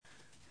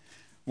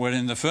We're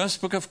in the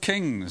first book of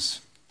Kings,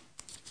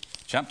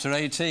 chapter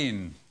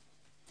 18.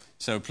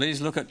 So please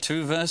look at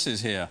two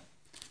verses here.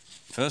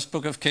 First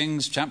book of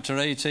Kings, chapter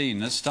 18.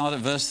 Let's start at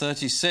verse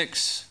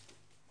 36.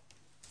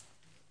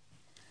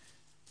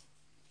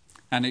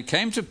 And it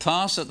came to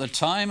pass at the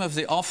time of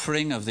the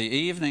offering of the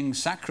evening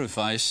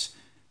sacrifice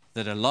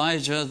that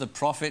Elijah the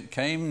prophet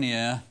came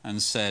near and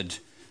said,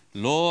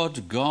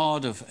 Lord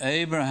God of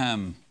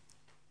Abraham,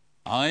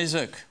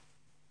 Isaac,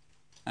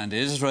 and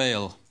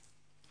Israel,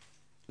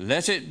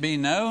 let it be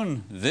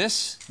known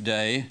this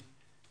day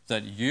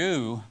that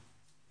you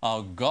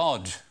are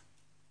God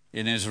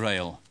in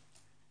Israel,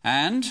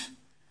 and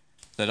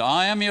that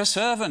I am your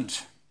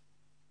servant,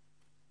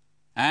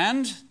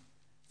 and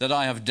that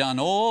I have done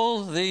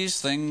all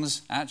these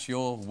things at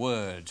your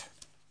word.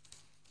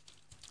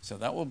 So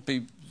that will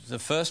be the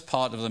first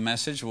part of the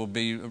message, will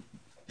be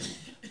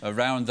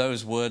around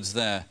those words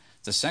there.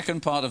 The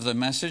second part of the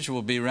message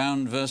will be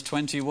around verse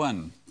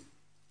 21,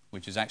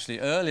 which is actually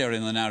earlier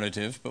in the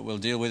narrative, but we'll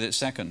deal with it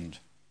second.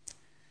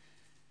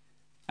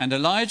 And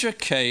Elijah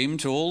came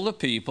to all the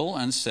people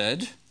and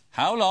said,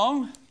 How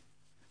long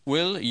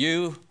will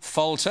you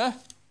falter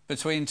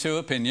between two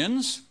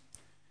opinions?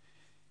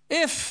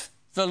 If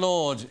the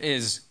Lord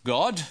is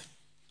God,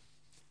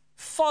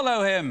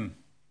 follow him.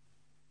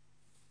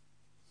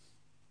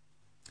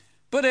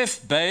 But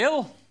if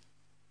Baal,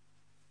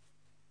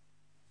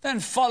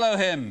 then follow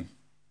him.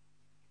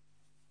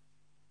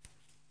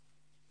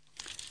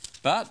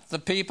 But the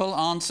people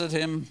answered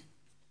him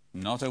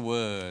not a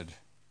word.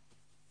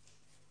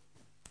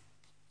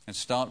 Let's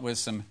start with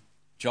some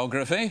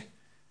geography.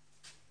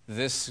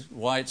 This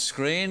white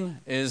screen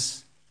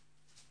is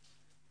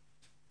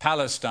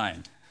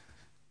Palestine.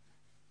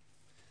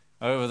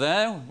 Over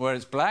there, where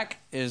it's black,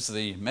 is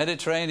the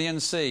Mediterranean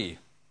Sea.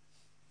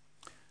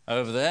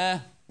 Over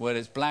there, where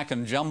it's black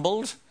and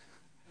jumbled,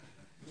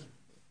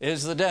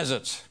 is the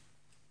desert.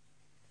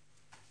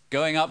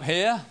 Going up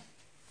here,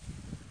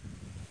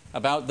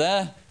 about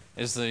there,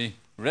 is the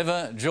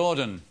River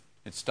Jordan.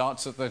 It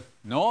starts at the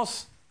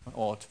north,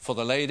 or for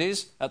the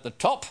ladies, at the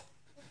top.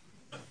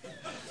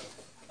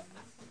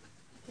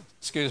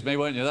 Excuse me,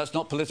 won't you? That's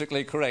not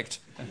politically correct.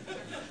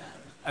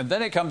 And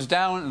then it comes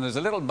down, and there's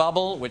a little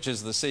bubble, which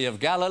is the Sea of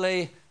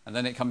Galilee, and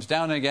then it comes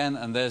down again,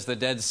 and there's the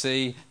Dead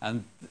Sea,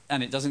 and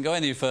it doesn't go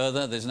any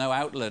further. There's no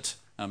outlet,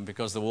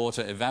 because the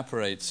water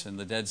evaporates in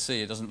the Dead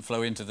Sea. It doesn't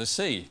flow into the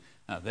sea.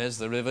 Now, there's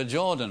the River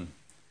Jordan.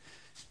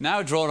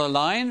 Now draw a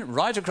line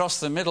right across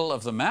the middle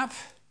of the map.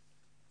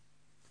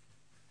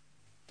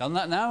 Done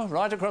that now?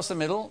 Right across the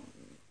middle.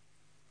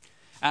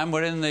 And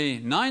we're in the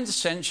 9th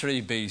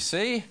century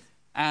BC,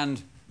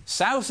 and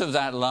south of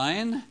that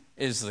line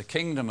is the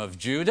kingdom of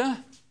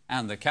Judah,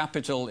 and the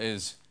capital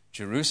is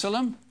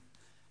Jerusalem.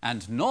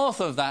 And north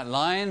of that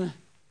line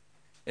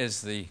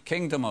is the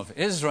kingdom of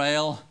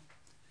Israel,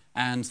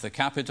 and the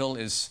capital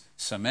is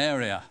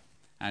Samaria.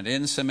 And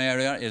in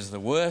Samaria is the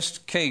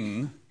worst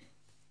king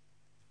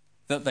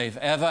that they've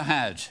ever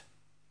had.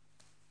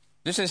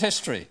 This is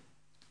history.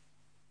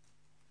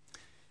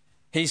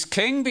 He's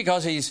king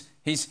because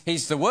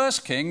he's the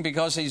worst king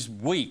because he's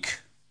weak.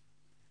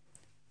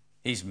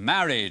 He's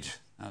married.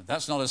 Now,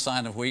 that's not a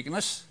sign of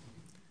weakness.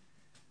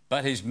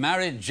 But he's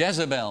married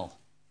Jezebel.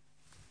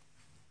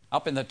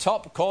 Up in the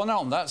top corner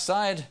on that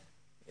side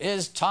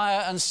is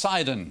Tyre and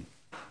Sidon.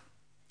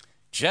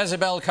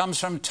 Jezebel comes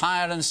from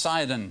Tyre and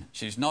Sidon.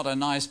 She's not a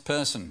nice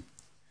person.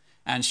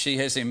 And she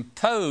has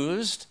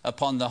imposed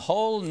upon the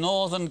whole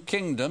northern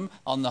kingdom,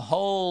 on the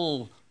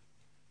whole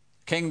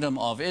kingdom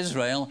of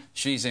Israel,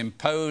 she's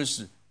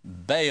imposed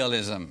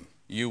Baalism.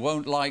 You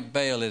won't like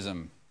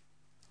Baalism.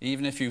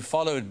 Even if you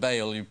followed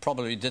Baal, you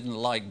probably didn't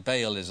like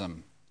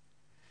Baalism.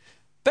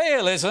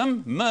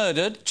 Baalism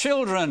murdered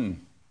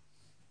children.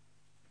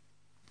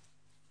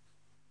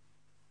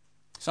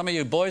 Some of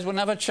you boys wouldn't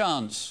have a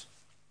chance,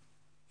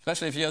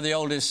 especially if you're the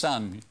oldest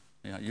son.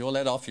 You'll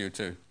let off, you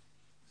two.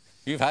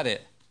 You've had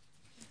it.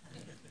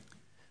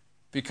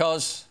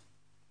 Because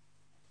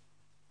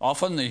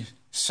often the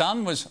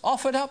son was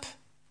offered up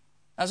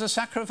as a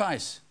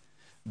sacrifice.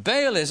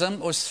 Baalism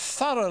was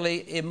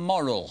thoroughly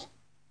immoral.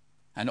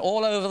 And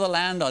all over the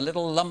land are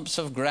little lumps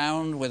of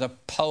ground with a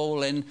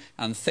pole in,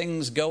 and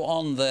things go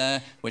on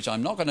there, which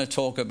I'm not going to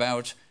talk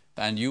about,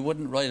 and you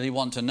wouldn't really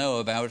want to know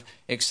about,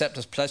 except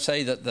to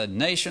say that the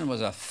nation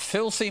was a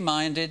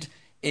filthy-minded,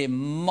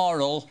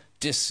 immoral,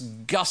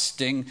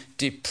 disgusting,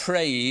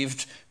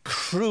 depraved,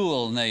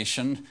 cruel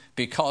nation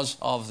because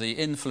of the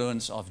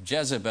influence of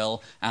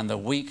Jezebel and the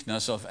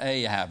weakness of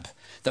Ahab.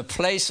 The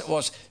place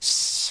was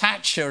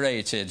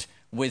saturated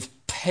with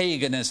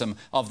paganism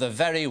of the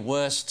very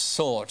worst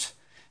sort.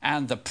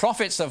 And the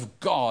prophets of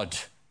God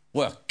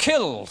were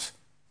killed,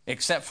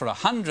 except for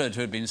 100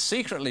 who had been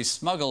secretly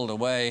smuggled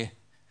away,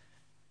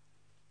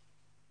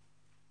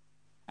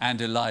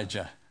 and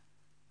Elijah.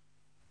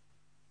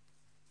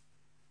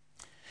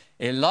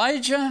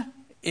 Elijah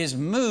is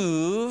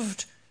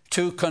moved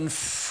to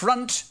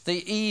confront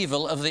the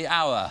evil of the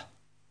hour.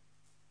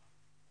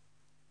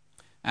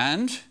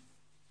 And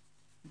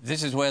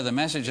this is where the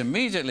message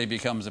immediately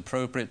becomes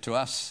appropriate to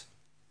us,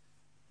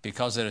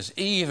 because there is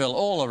evil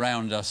all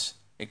around us,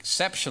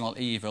 exceptional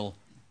evil,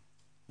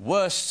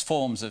 worst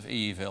forms of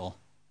evil.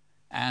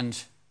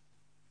 And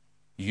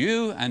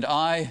you and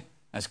I,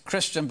 as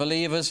Christian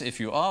believers, if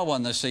you are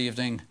one this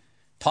evening,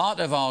 part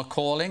of our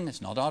calling,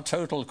 it's not our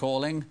total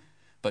calling,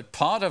 but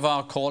part of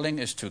our calling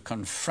is to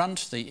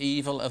confront the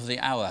evil of the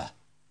hour.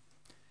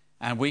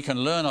 And we can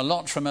learn a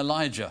lot from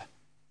Elijah.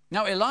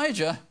 Now,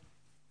 Elijah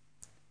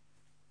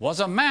was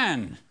a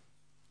man,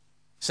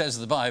 says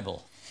the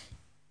Bible.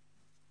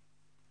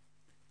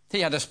 He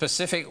had a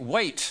specific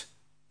weight,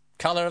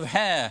 color of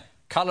hair,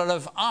 color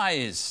of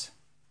eyes,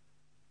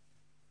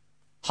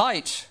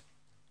 height,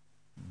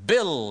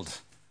 build.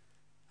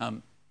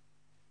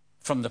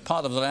 From the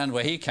part of the land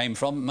where he came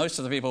from, most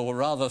of the people were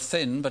rather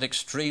thin but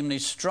extremely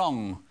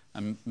strong.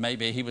 And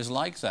maybe he was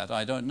like that,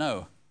 I don't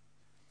know.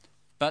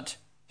 But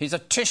he's a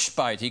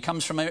Tishbite. He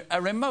comes from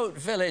a remote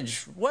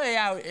village way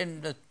out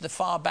in the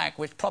far back,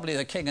 which probably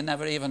the king had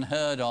never even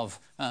heard of,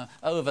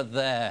 over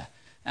there.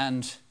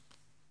 And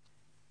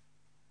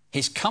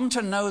he's come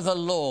to know the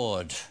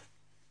Lord.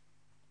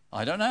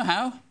 I don't know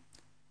how.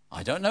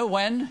 I don't know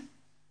when.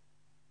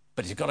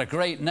 But he's got a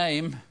great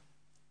name.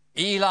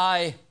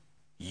 Eli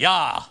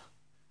Yah.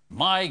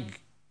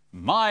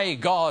 My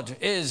God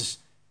is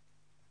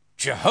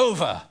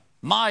Jehovah.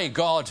 My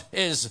God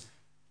is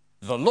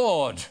the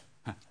Lord.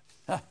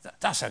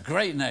 That's a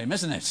great name,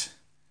 isn't it?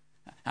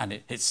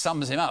 And it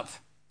sums him up.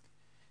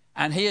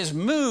 And he is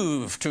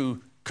moved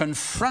to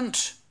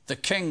confront the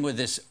king with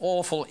this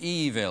awful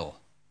evil.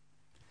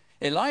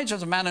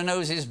 Elijah's a man who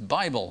knows his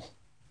Bible.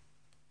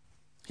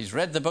 He's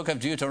read the book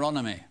of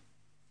Deuteronomy.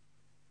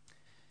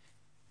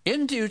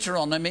 In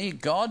Deuteronomy,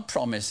 God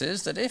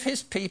promises that if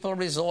his people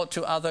resort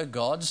to other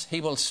gods,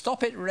 he will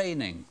stop it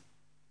raining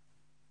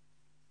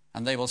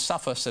and they will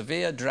suffer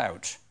severe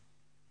drought.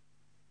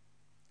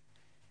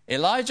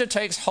 Elijah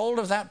takes hold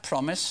of that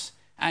promise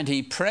and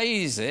he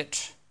prays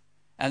it,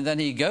 and then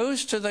he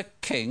goes to the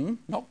king,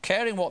 not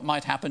caring what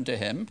might happen to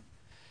him,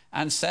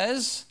 and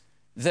says,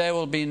 there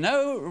will be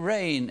no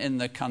rain in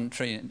the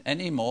country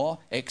anymore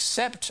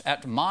except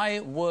at my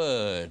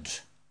word.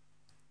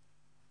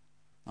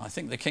 I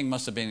think the king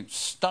must have been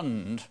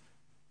stunned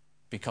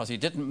because he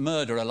didn't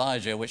murder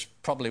Elijah, which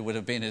probably would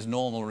have been his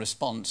normal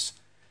response.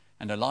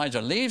 And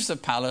Elijah leaves the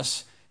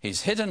palace.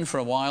 He's hidden for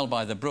a while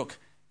by the brook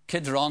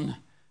Kidron,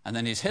 and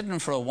then he's hidden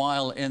for a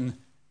while in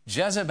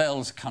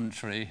Jezebel's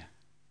country.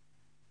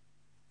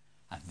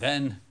 And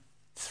then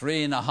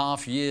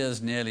 3.5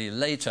 years nearly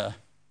later,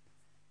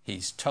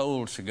 he's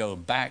told to go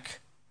back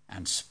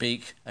and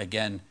speak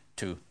again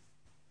to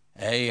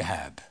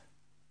Ahab.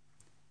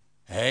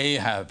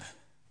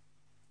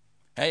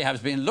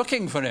 Ahab's been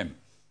looking for him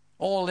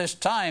all this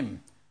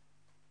time.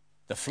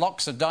 The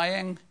flocks are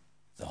dying,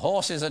 the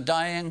horses are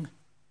dying,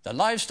 the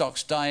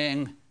livestock's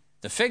dying,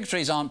 the fig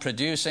trees aren't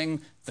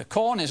producing, the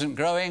corn isn't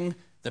growing,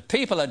 the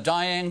people are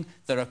dying,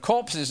 there are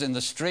corpses in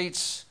the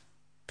streets,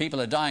 people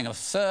are dying of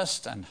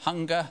thirst and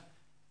hunger,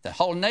 the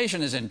whole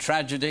nation is in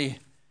tragedy,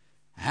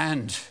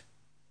 and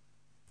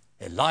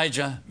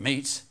Elijah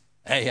meets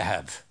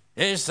Ahab.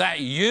 Is that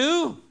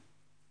you,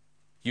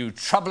 you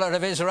troubler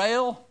of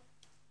Israel?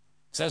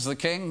 Says the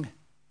king.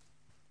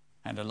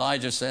 And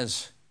Elijah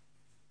says,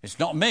 it's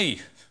not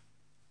me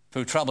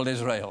who troubled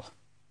Israel.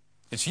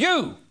 It's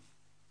you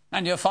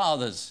and your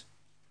fathers,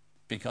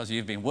 because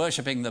you've been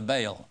worshipping the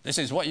Baal. This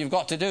is what you've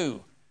got to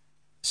do,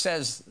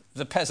 says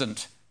the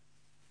peasant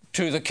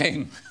to the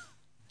king.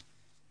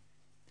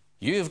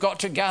 You've got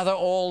to gather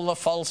all the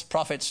false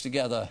prophets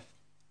together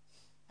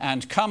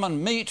and come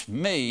and meet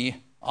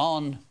me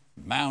on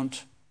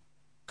Mount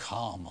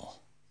Carmel.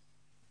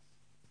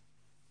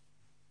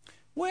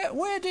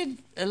 Where did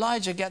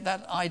Elijah get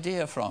that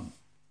idea from?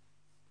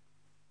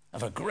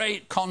 Of a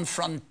great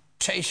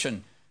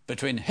confrontation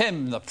between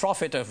him, the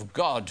prophet of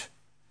God,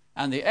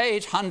 and the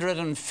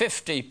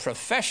 850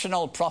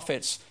 professional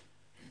prophets,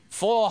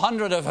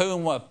 400 of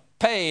whom were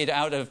paid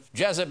out of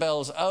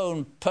Jezebel's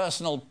own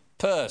personal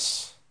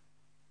purse.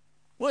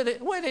 Where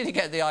did he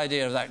get the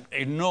idea of that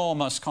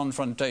enormous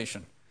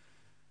confrontation?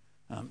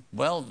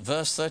 Well,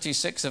 verse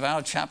 36 of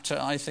our chapter,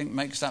 I think,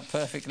 makes that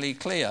perfectly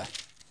clear.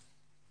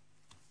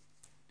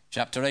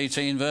 Chapter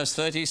 18, verse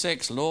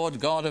 36, Lord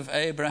God of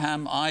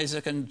Abraham,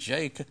 Isaac, and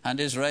Jacob, and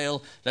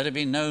Israel, let it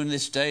be known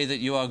this day that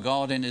you are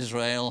God in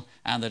Israel,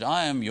 and that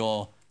I am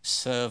your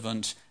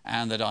servant,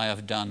 and that I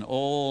have done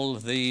all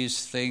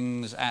these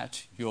things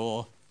at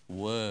your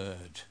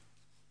word.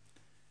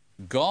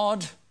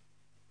 God,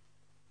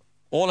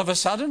 all of a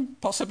sudden,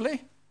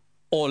 possibly,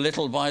 or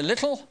little by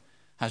little,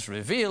 has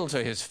revealed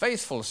to his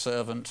faithful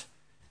servant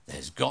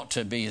there's got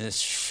to be this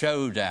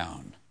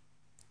showdown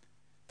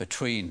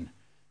between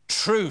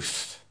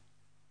truth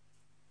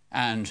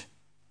and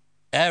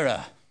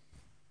error.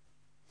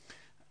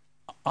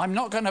 I'm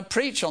not going to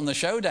preach on the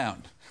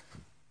showdown.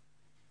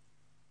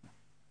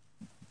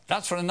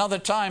 That's for another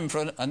time,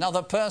 for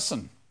another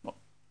person.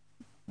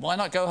 Why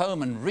not go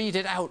home and read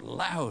it out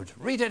loud?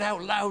 Read it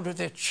out loud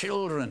with your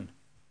children.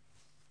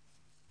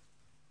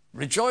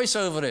 rejoice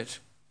over it,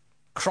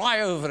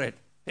 cry over it.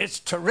 It's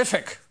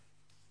terrific.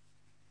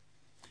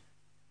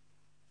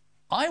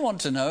 I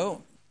want to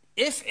know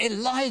if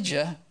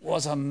Elijah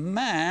was a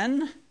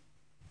man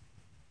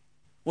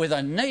with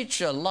a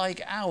nature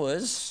like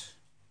ours,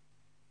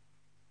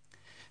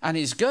 and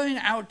he's going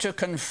out to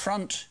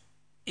confront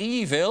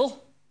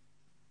evil,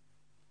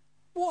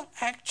 what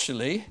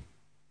actually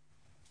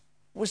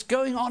was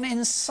going on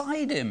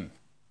inside him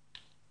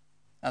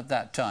at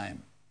that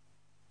time?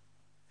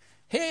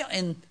 Here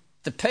in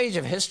the page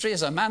of history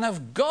is a man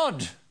of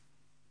God.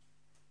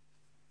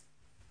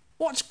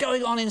 What's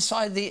going on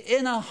inside the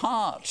inner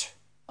heart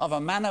of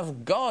a man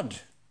of God?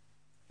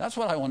 That's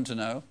what I want to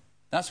know.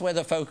 That's where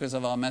the focus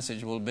of our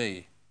message will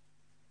be.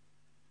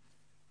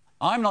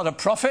 I'm not a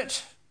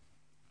prophet,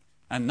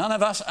 and none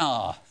of us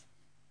are.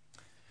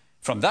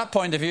 From that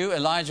point of view,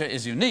 Elijah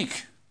is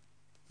unique.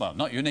 Well,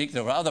 not unique,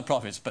 there were other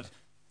prophets, but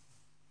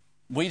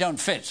we don't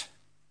fit.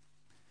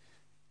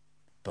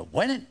 But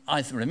when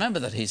I remember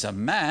that he's a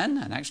man,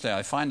 and actually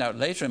I find out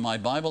later in my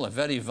Bible, a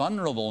very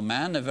vulnerable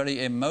man, a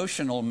very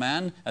emotional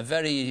man, a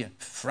very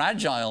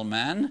fragile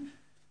man.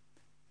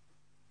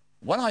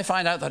 When I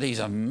find out that he's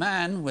a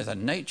man with a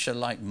nature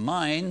like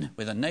mine,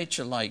 with a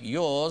nature like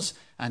yours,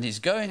 and he's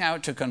going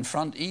out to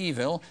confront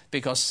evil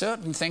because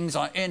certain things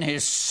are in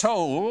his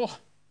soul,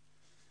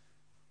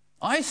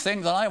 I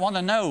think that I want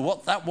to know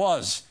what that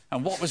was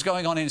and what was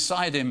going on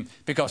inside him,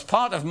 because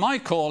part of my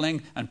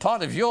calling and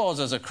part of yours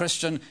as a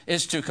Christian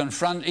is to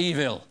confront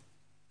evil.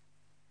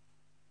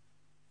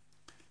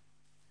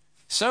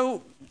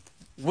 So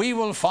we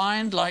will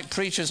find, like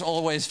preachers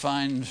always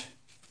find,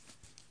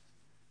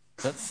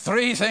 that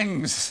three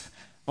things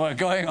were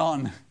going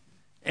on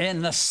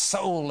in the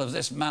soul of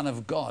this man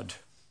of God.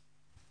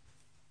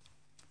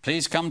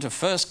 Please come to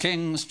 1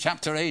 Kings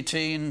chapter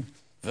 18,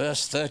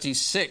 verse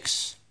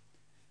 36.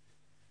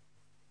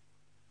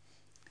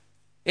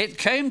 It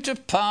came to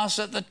pass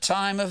at the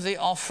time of the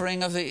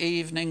offering of the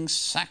evening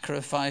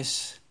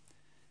sacrifice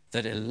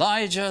that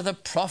Elijah the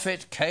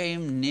prophet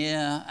came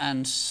near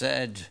and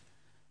said,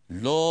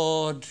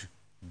 Lord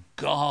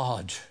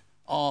God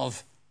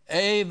of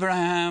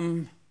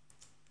Abraham,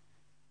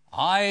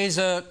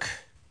 Isaac,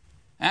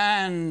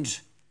 and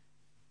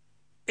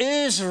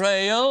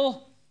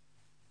Israel.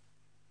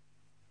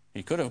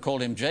 He could have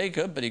called him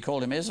Jacob, but he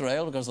called him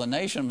Israel because the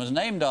nation was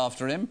named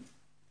after him.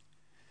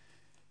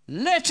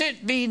 Let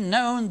it be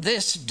known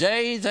this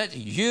day that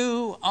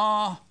you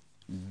are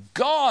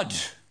God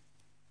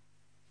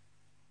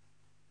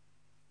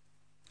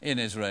in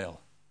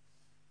Israel.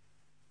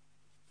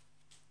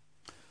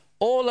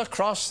 All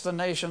across the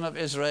nation of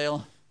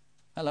Israel,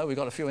 hello, we've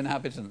got a few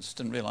inhabitants,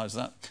 didn't realize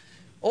that.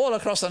 All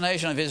across the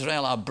nation of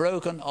Israel are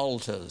broken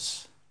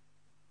altars.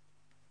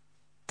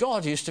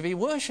 God used to be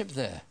worshipped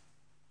there,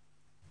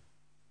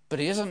 but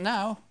he isn't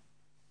now.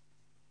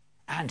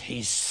 And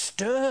he's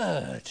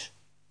stirred.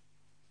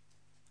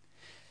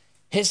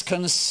 His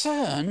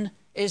concern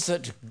is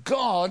that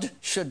God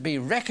should be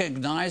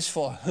recognized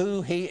for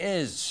who he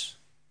is.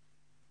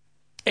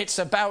 It's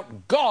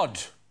about God,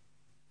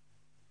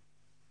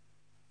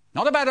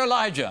 not about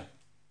Elijah.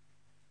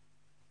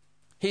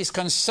 He's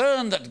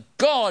concerned that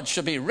God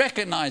should be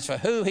recognized for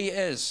who he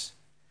is.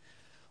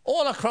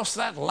 All across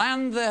that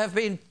land there have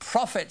been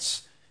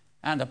prophets,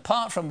 and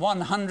apart from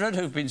 100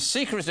 who've been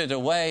secreted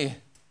away,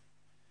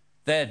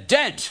 they're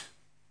dead.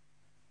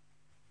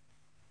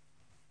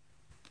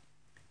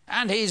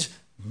 And he's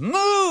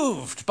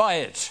moved by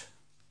it.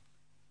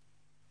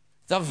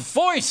 The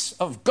voice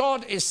of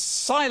God is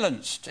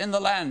silenced in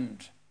the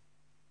land.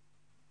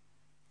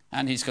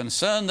 And he's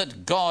concerned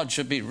that God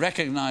should be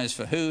recognized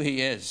for who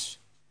he is.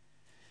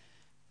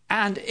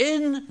 And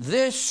in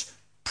this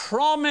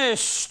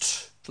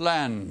promised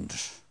land,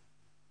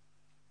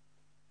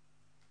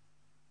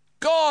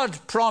 God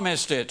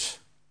promised it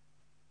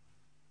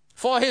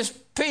for his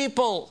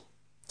people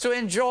to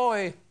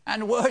enjoy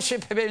and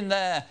worship him in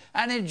there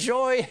and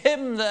enjoy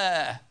him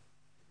there.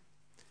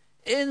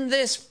 In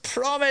this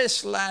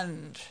promised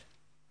land,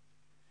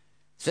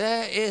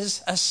 there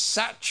is a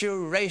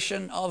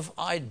saturation of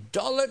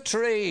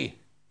idolatry.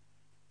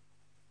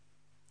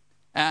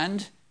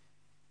 And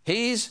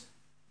he's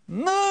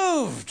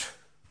moved.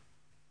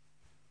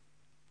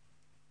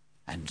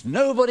 And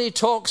nobody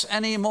talks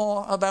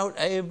anymore about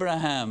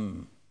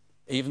Abraham,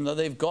 even though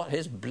they've got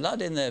his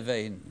blood in their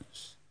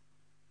veins.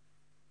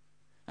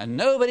 And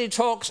nobody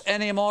talks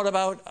anymore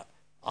about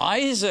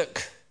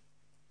Isaac,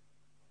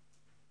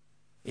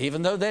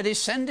 even though they're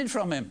descended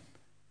from him.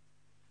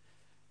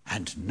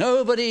 And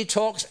nobody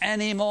talks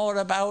anymore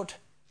about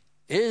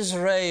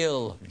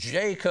Israel,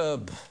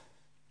 Jacob,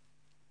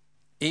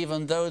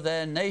 even though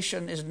their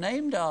nation is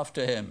named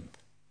after him.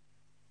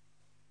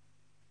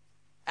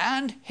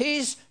 And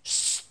he's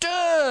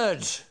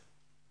stirred.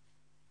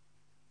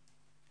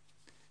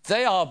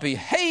 They are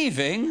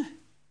behaving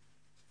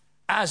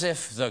as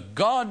if the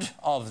God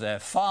of their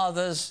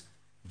fathers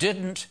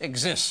didn't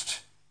exist.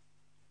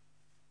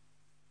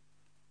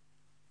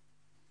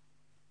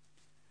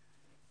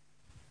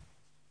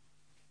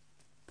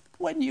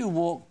 When you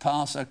walk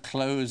past a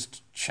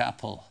closed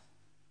chapel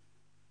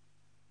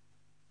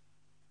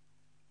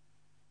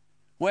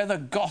where the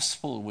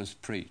gospel was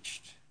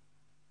preached,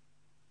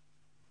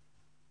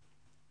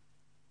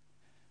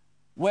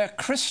 where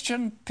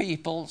Christian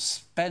people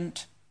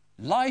spent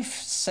life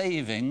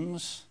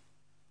savings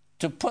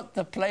to put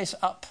the place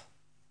up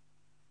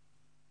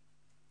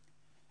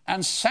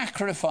and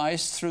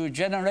sacrificed through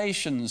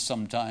generations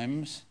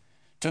sometimes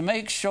to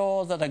make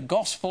sure that a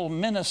gospel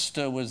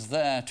minister was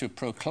there to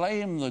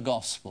proclaim the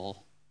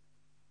gospel.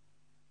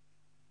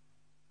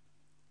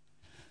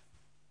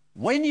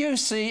 When you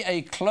see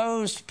a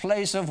closed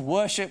place of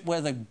worship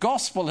where the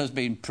gospel has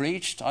been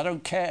preached, I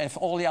don't care if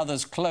all the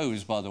others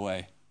close, by the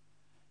way,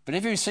 but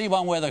if you see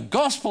one where the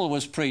gospel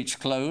was preached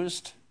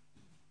closed,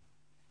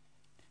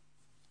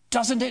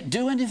 doesn't it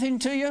do anything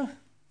to you?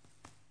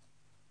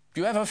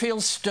 Do you ever feel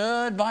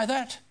stirred by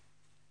that?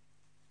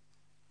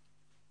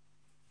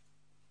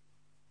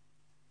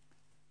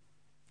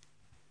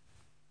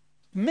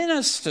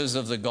 Ministers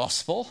of the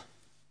gospel,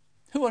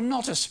 who are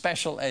not a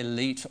special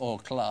elite or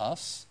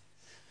class,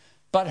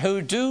 but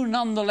who do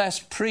nonetheless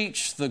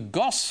preach the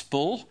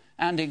gospel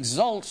and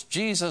exalt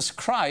Jesus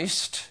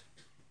Christ,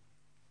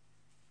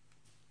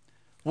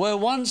 were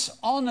once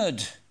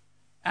honored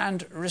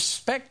and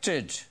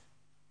respected.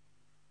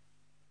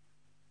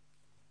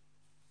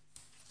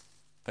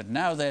 But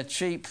now they're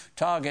cheap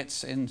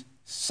targets in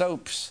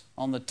soaps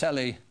on the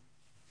telly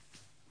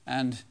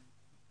and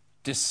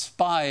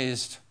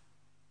despised,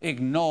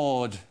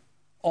 ignored,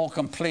 or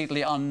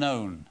completely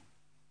unknown.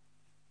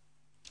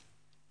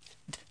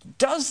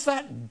 Does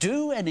that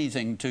do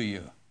anything to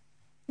you?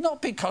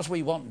 Not because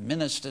we want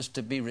ministers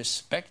to be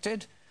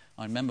respected.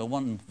 I remember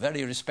one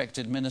very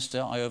respected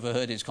minister, I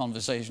overheard his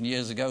conversation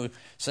years ago,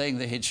 saying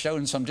that he'd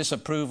shown some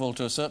disapproval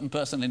to a certain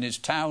person in his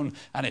town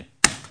and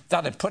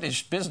that had put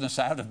his business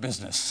out of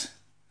business.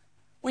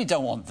 We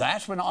don't want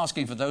that. We're not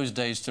asking for those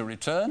days to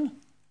return.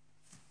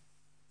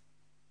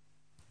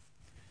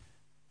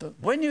 But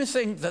when you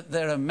think that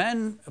there are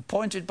men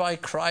appointed by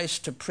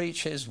Christ to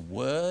preach his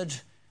word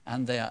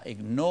and they are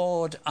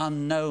ignored,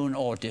 unknown,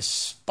 or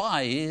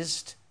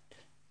despised,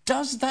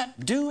 does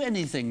that do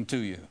anything to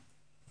you?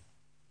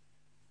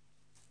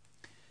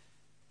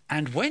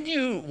 And when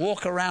you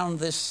walk around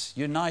this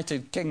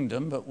United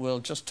Kingdom, but we'll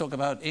just talk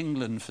about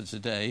England for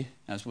today,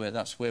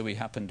 that's where we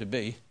happen to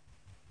be,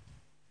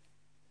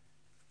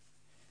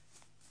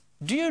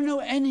 do you know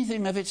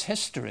anything of its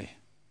history?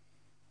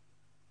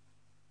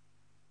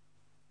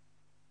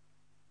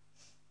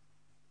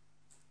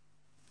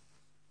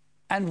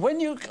 And when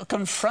you're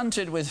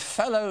confronted with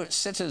fellow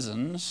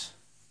citizens,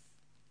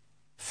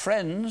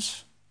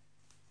 friends,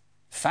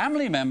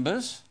 family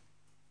members,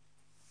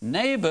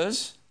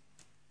 neighbours,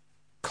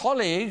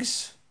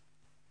 colleagues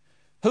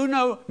who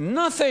know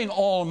nothing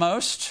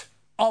almost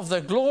of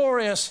the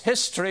glorious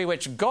history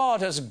which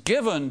God has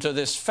given to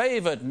this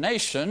favoured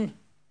nation,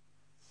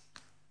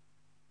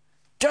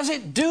 does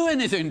it do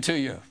anything to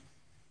you?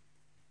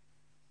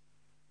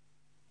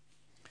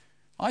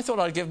 I thought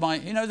I'd give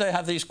they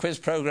have these quiz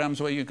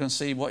programs where you can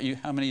see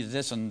how many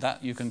this and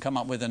that you can come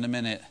up with in a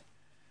minute.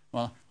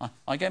 Well,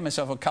 I gave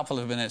myself a couple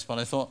of minutes, but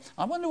I thought,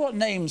 I wonder what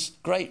names,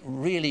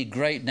 really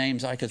great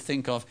names I could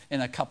think of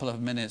in a couple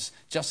of minutes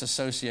just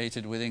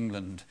associated with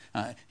England.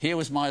 Here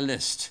was my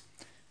list.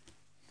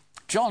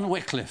 John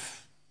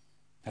Wycliffe.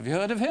 Have you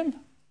heard of him?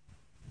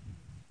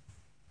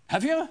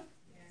 Have you? Yes.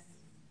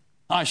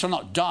 I shall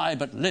not die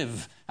but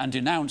live and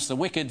denounce the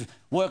wicked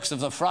works of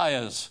the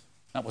friars.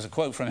 That was a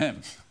quote from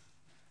him.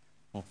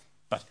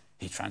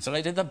 He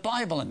translated the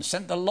Bible and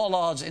sent the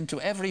Lollards into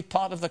every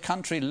part of the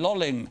country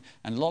lolling.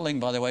 And lolling,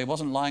 by the way,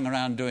 wasn't lying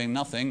around doing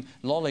nothing.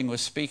 Lolling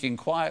was speaking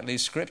quietly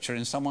scripture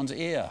in someone's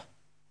ear.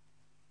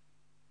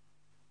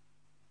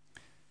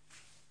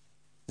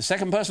 The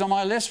second person on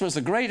my list was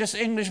the greatest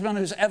Englishman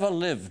who's ever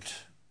lived.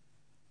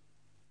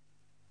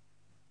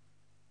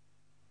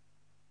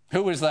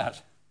 Who was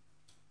that?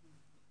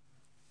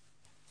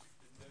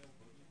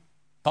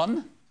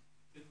 Pardon?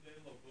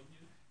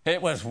 It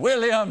was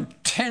William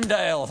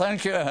Tyndale.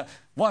 Thank you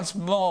once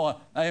more,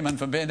 Eamon,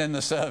 for being in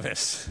the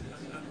service.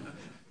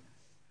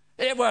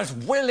 It was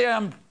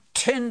William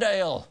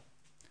Tyndale.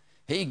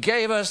 He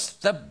gave us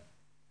the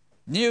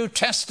New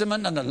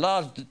Testament and a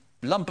large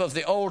lump of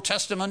the Old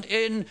Testament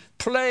in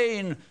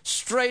plain,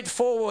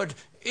 straightforward,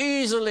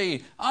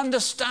 easily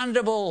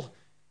understandable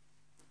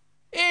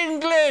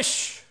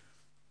English.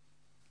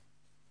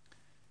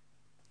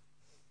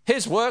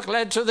 His work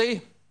led to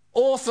the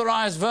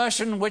authorized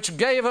version which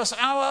gave us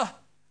our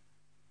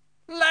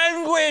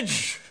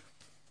language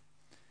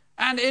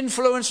and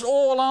influenced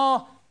all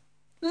our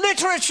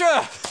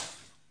literature.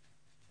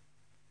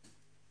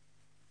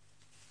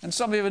 And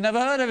some of you have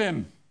never heard of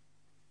him.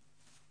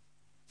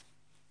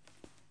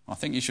 I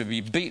think you should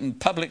be beaten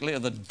publicly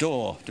at the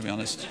door, to be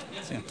honest.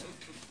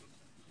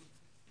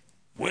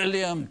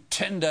 William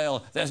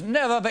Tyndale. There's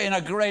never been a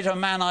greater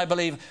man, I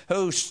believe,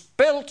 who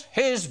spilt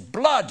his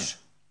blood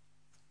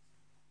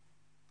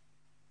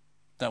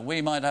that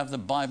we might have the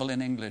Bible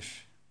in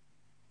English.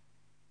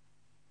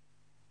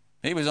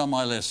 He was on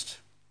my list.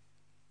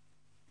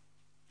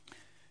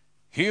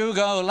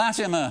 Hugo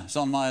Latimer's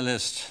on my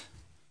list.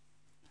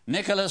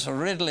 Nicholas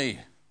Ridley.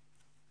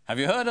 Have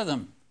you heard of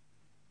them?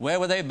 Where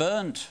were they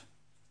burnt?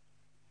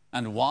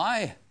 And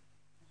why?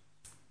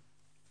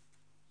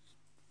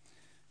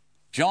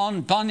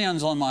 John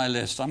Bunyan's on my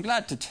list. I'm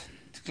glad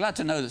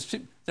to know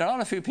that there are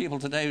a few people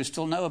today who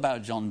still know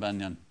about John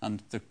Bunyan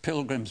and the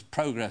Pilgrim's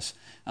Progress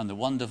and the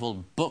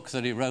wonderful book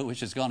that he wrote, which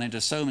has gone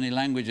into so many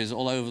languages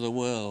all over the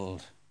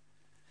world.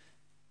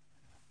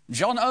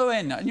 John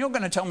Owen, and you're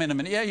going to tell me in a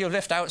minute, yeah, you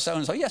left out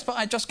so-and-so. Yes, but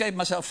I just gave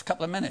myself a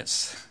couple of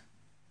minutes.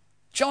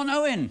 John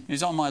Owen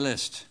is on my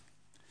list.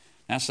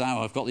 That's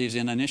how I've got these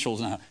in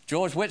initials now.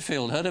 George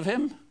Whitefield, heard of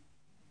him?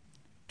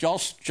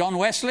 John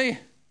Wesley?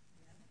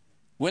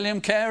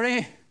 William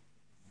Carey?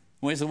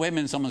 Where's the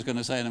women, someone's going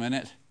to say in a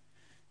minute.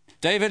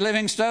 David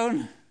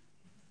Livingstone?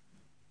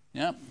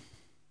 Yep.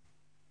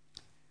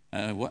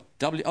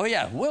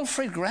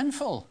 Wilfrid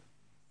Grenfell.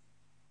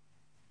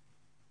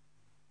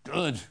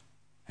 Good.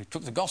 He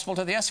took the gospel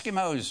to the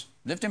Eskimos.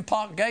 Lived in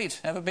Park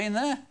Gate. Ever been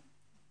there?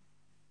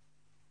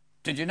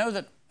 Did you know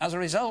that as a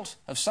result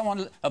of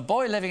a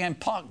boy living in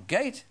Park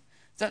Gate,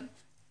 that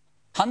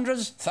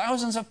hundreds,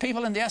 thousands of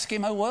people in the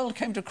Eskimo world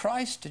came to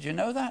Christ? Did you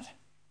know that?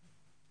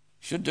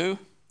 Should do.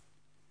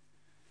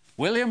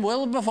 William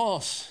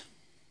Wilberforce.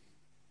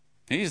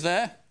 He's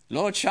there.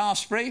 Lord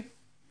Shaftesbury.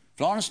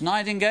 Florence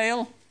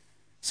Nightingale.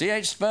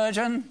 C.H.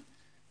 Spurgeon.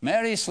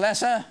 Mary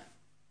Slessor.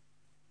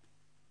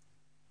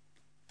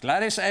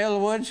 Gladys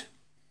Aylward.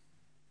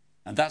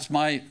 And that's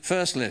my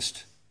first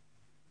list.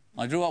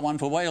 I drew up one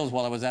for Wales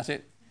while I was at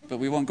it, but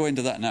we won't go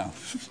into that now.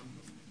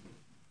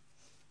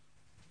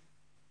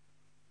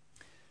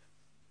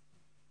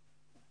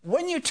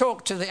 When you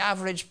talk to the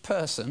average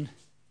person,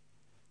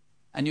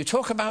 and you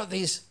talk about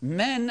these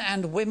men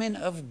and women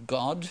of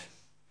God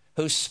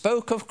who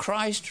spoke of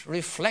Christ,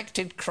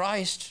 reflected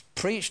Christ,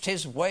 preached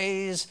his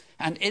ways,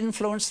 and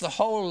influenced the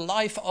whole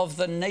life of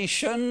the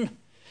nation,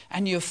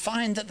 and you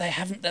find that they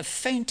haven't the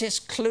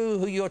faintest clue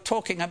who you're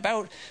talking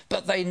about,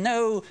 but they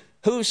know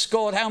who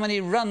scored how many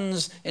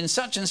runs in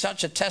such and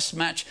such a test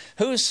match,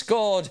 who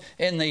scored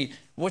in the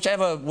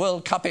whichever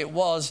World Cup it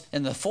was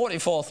in the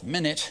 44th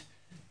minute.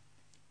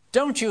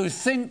 Don't you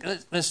think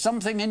that there's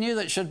something in you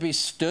that should be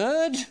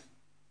stirred?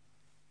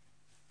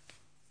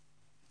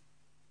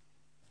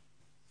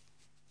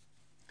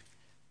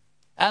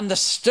 And the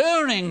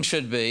stirring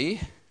should be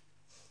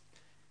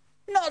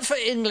not for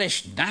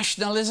English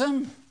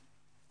nationalism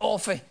or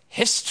for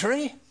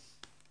history,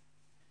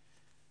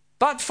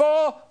 but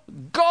for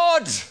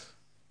God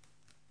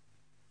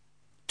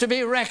to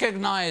be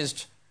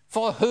recognized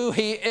for who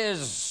he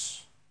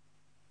is.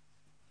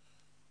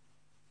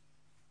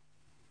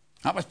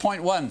 That was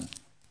point one.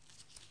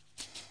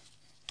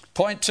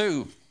 Point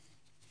two.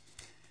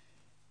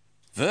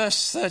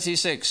 Verse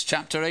 36,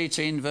 chapter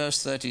 18,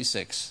 verse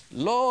 36.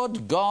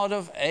 Lord God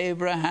of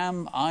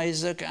Abraham,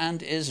 Isaac,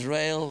 and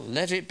Israel,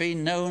 let it be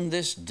known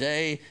this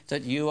day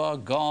that you are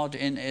God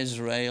in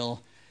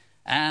Israel,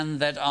 and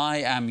that I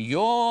am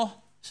your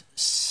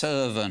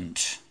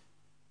servant,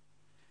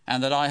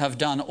 and that I have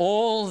done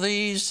all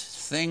these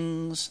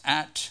things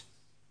at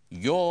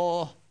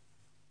your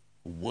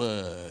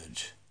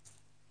word.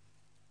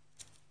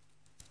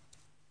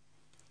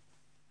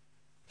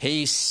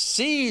 He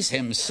sees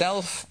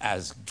himself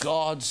as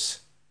God's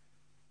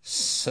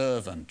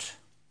servant.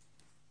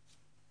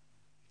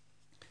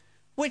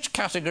 Which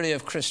category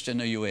of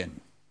Christian are you in?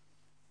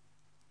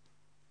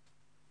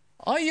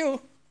 Are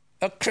you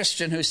a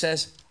Christian who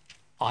says,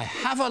 I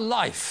have a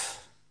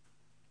life,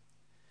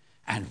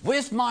 and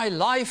with my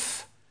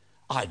life,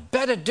 I'd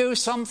better do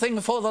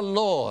something for the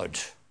Lord?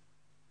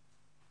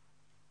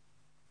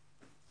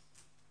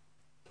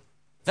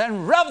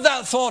 Then rub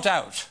that thought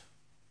out.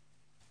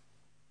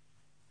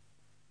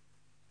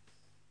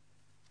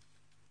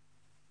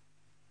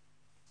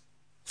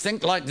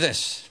 Think like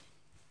this.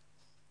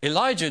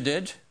 Elijah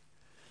did.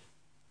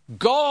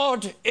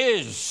 God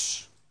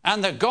is,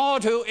 and the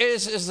God who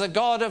is the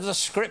God of the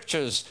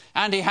Scriptures,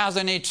 and he has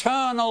an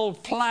eternal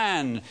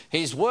plan.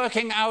 He's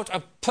working out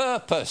a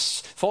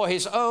purpose for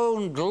his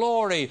own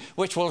glory,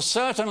 which will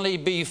certainly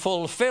be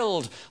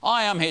fulfilled.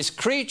 I am his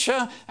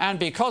creature, and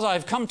because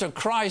I've come to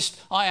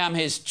Christ, I am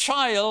his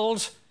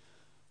child.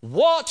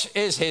 What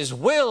is his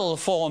will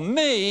for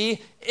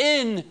me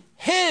in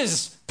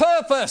his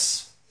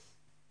purpose?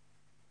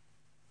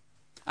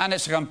 And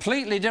it's a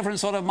completely different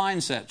sort of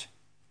mindset.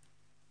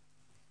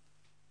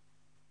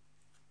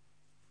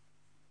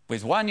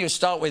 With one, you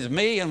start with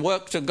me and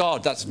work to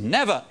God. That's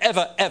never,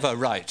 ever, ever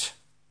right.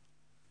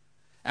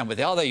 And with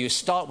the other, you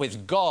start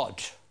with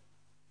God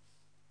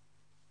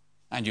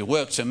and you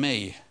work to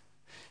me.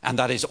 And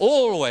that is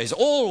always,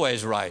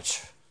 always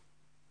right.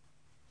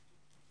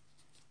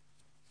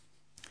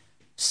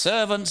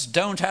 Servants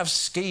don't have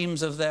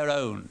schemes of their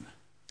own.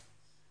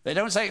 They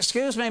don't say,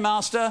 excuse me,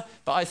 master,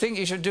 but I think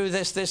you should do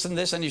this, this, and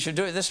this, and you should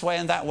do it this way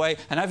and that way.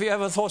 And have you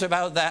ever thought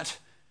about that?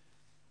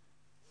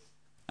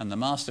 And the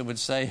master would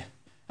say,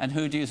 and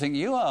who do you think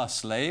you are,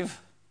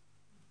 slave?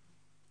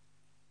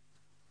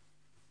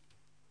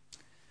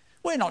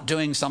 We're not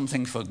doing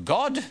something for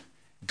God.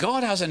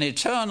 God has an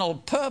eternal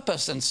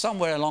purpose, and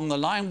somewhere along the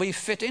line we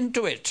fit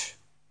into it.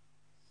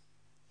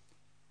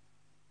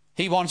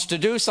 He wants to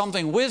do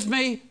something with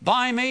me,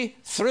 by me,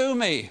 through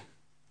me.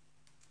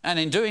 And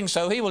in doing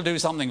so, he will do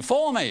something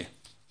for me.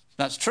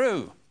 That's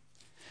true.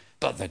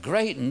 But the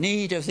great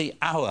need of the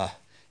hour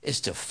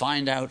is to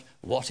find out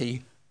what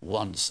he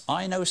wants.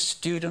 I know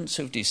students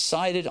who've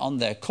decided on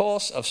their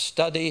course of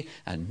study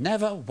and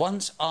never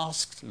once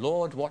asked,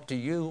 Lord, what do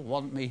you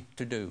want me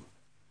to do?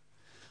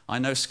 I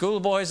know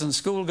schoolboys and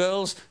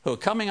schoolgirls who are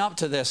coming up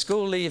to their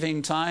school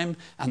leaving time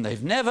and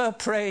they've never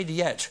prayed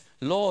yet,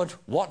 Lord,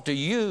 what do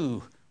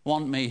you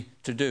want me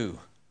to do?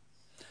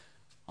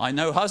 I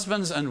know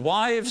husbands and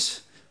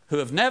wives who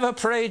have never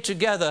prayed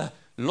together,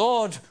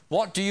 Lord,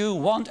 what do you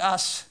want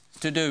us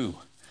to do?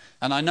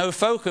 And I know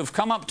folk who've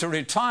come up to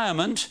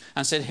retirement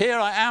and said, here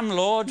I am,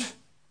 Lord,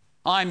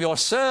 I'm your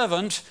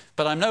servant,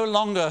 but I'm no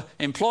longer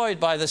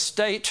employed by the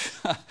state,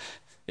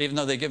 even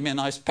though they give me a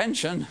nice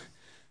pension.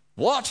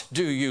 What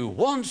do you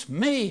want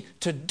me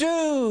to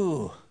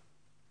do?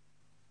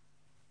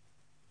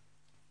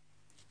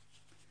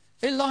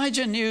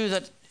 Elijah knew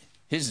that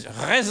his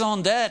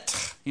raison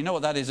d'être, you know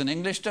what that is in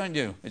English, don't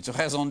you? It's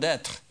raison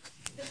d'être.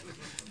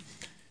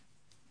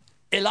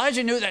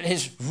 Elijah knew that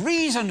his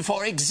reason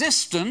for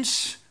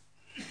existence,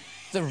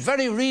 the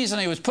very reason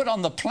he was put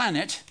on the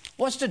planet,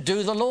 was to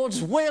do the Lord's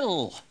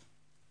will.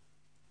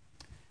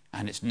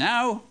 And it's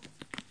now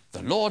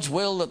the Lord's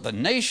will that the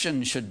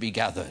nation should be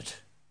gathered.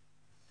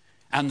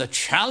 And the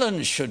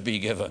challenge should be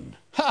given.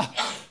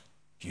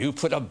 You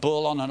put a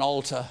bull on an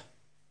altar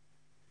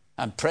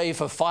and pray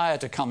for fire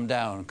to come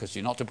down, because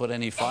you're not to put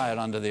any fire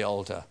under the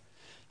altar.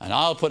 And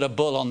I'll put a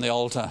bull on the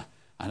altar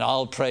and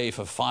I'll pray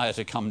for fire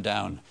to come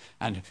down.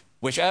 And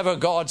whichever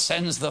God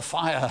sends the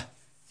fire,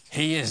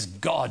 he is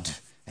God.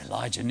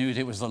 Elijah knew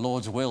it was the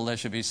Lord's will there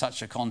should be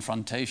such a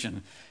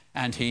confrontation.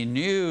 And he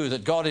knew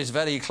that God is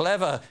very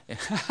clever.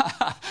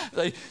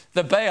 The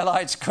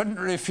Baalites couldn't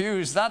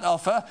refuse that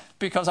offer,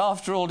 because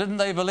after all, didn't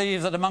they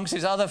believe that amongst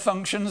his other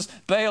functions,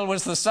 Baal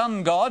was the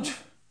sun god?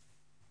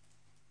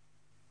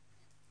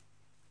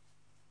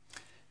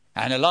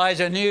 And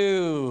Elijah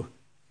knew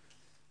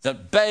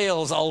that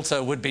Baal's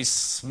altar would be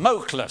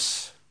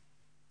smokeless.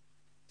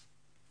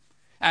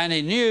 And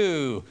he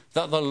knew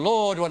that the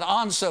Lord would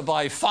answer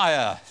by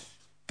fire,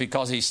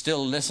 because he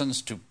still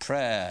listens to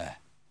prayer.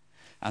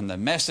 And the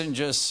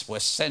messengers were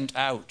sent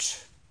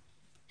out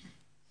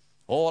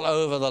all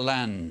over the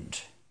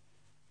land.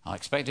 I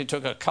expect it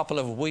took a couple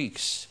of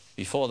weeks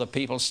before the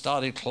people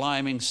started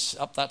climbing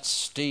up that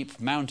steep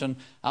mountain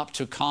up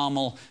to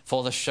Carmel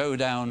for the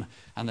showdown,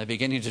 and they're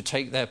beginning to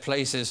take their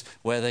places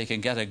where they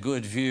can get a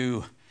good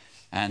view.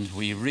 And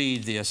we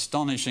read the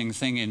astonishing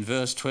thing in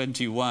verse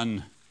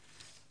 21.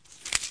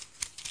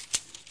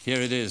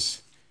 Here it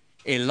is.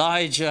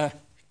 Elijah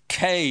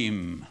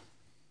came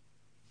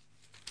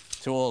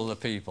to all the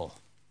people.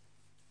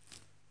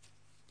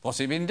 What's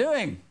he been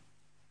doing?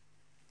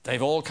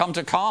 They've all come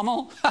to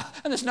Carmel,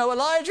 and there's no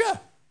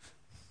Elijah.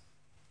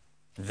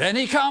 Then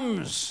he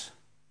comes.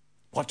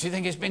 What do you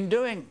think he's been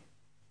doing?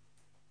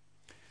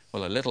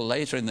 Well, a little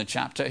later in the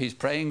chapter, he's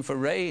praying for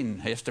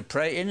rain. He has to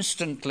pray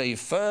instantly,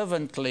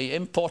 fervently,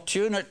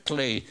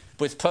 importunately,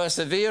 with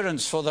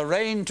perseverance for the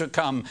rain to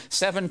come.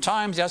 7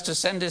 times he has to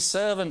send his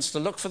servants to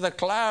look for the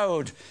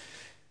cloud.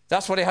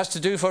 That's what he has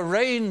to do for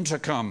rain to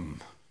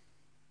come.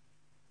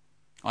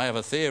 I have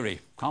a theory.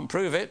 Can't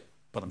prove it,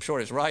 but I'm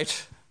sure it's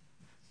right.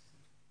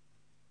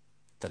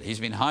 That he's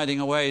been hiding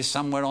away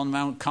somewhere on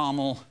Mount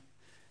Carmel,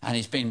 and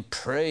he's been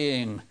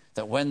praying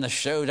that when the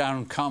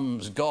showdown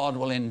comes, God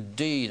will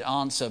indeed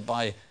answer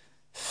by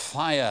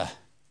fire,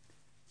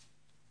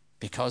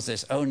 because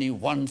there's only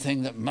one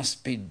thing that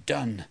must be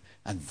done,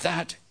 and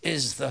that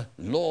is the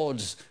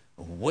Lord's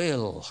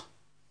will.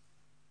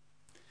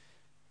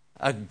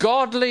 A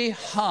godly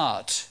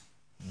heart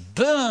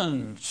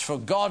burns for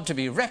God to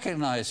be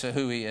recognized for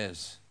who he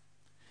is.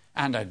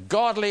 And a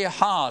godly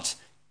heart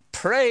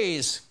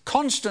prays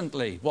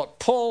constantly what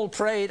Paul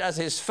prayed as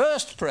his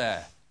first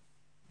prayer.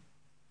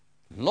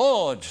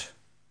 Lord,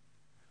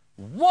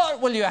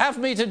 what will you have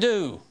me to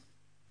do?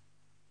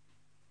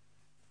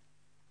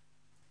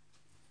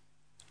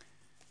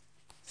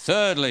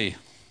 Thirdly,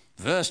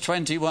 verse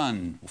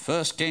 21,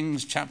 1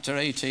 Kings chapter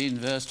 18,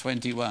 verse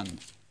 21.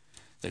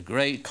 The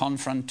great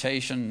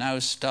confrontation now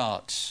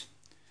starts.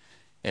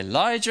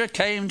 Elijah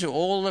came to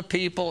all the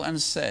people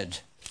and said,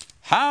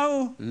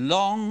 how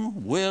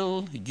long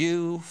will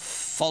you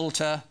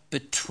falter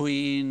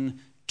between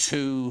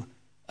two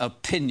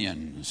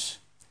opinions?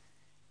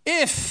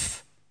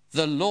 If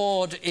the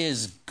Lord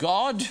is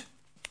God,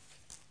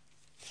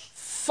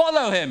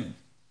 follow him.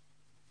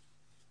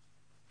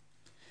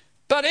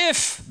 But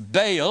if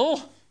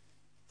Baal,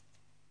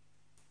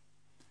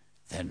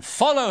 then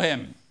follow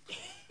him.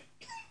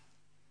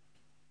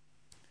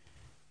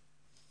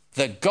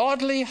 The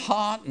godly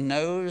heart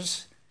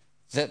knows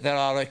that there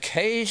are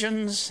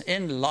occasions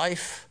in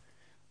life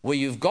where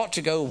you've got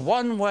to go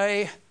one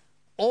way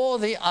or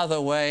the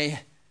other way,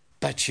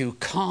 But you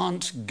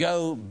can't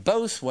go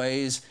both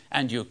ways,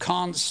 and you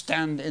can't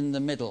stand in the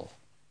middle.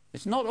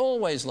 It's not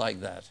always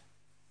like that.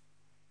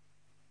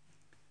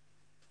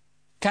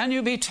 Can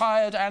you be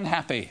tired and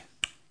happy?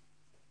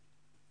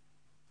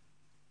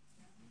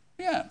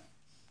 Yeah,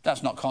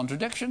 that's not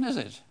contradiction, is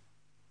it?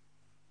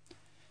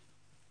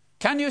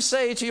 Can you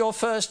say to your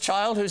first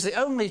child, who's the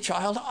only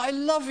child, I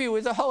love you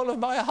with the whole of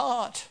my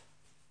heart?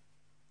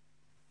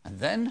 And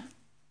then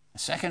a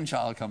second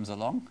child comes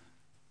along,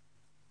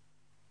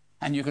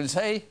 and you can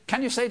say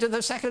to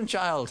the second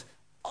child,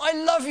 I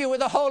love you with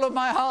the whole of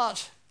my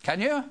heart?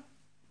 Can you?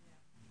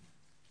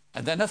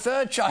 And then a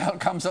third child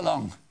comes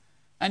along,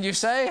 and you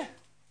say,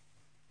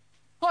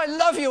 I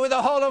love you with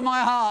the whole of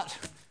my heart.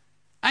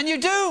 And you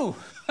do.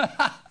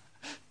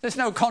 There's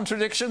no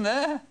contradiction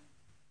there.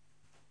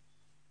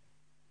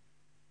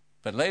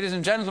 But ladies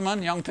and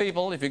gentlemen, young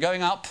people, if you're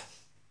going up,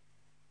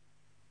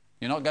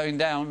 you're not going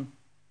down.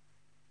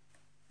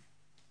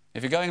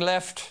 If you're going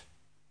left,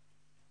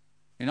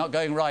 you're not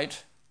going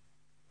right.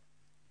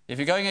 If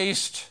you're going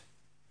east,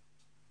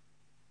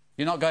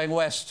 you're not going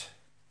west.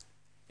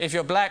 If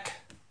you're black,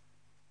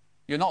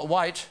 you're not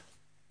white.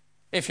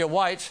 If you're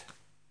white,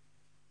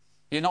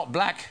 you're not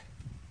black.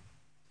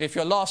 If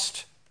you're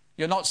lost,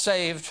 you're not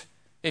saved.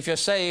 If you're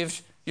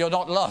saved, you're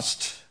not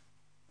lost.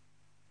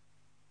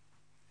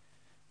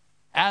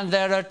 And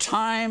there are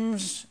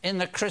times in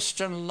the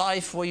Christian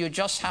life where you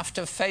just have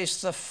to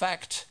face the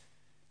fact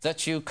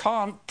that you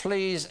can't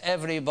please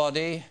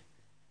everybody.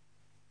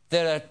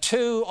 There are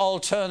two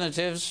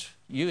alternatives,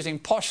 using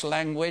posh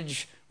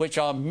language, which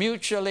are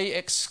mutually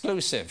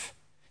exclusive.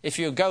 If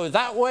you go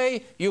that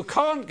way, you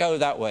can't go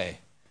that way.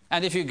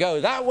 And if you go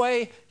that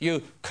way,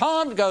 you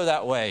can't go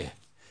that way.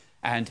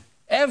 And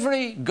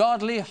every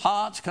godly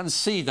heart can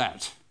see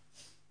that.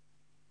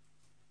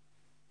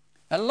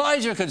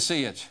 Elijah could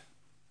see it.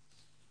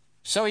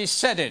 So he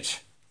said it.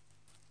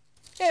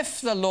 If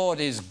the Lord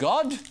is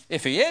God,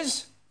 if he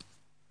is,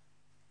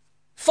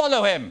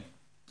 follow him.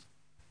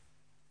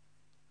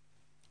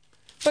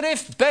 But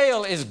if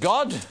Baal is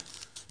God,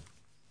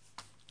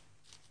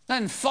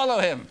 then follow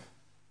him.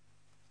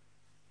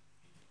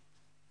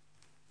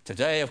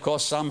 Today, of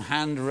course, some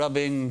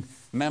hand-rubbing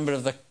member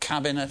of the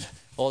cabinet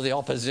or the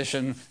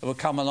opposition will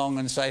come along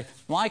and say,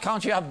 why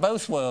can't you have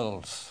both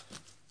worlds?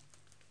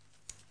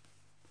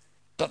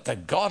 But the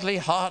godly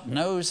heart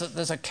knows that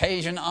there's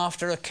occasion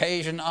after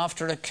occasion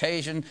after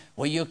occasion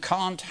where you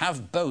can't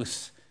have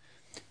both.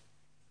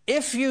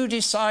 If you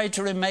decide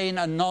to remain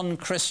a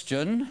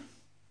non-Christian,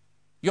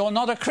 you're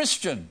not a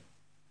Christian.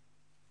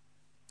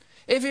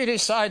 If you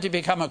decide to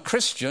become a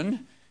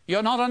Christian,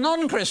 you're not a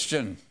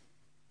non-Christian.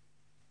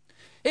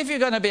 If you're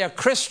going to be a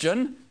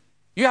Christian,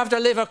 you have to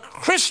live a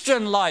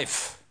Christian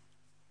life.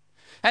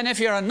 And if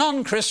you're a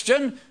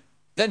non-Christian,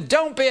 then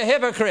don't be a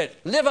hypocrite.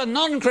 Live a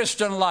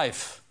non-Christian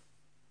life.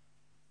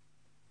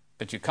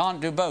 But you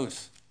can't do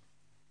both.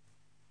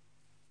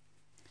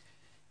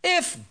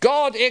 If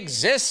God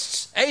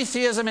exists,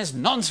 atheism is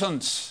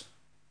nonsense.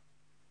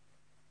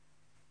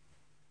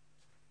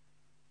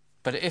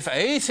 But if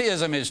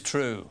atheism is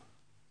true,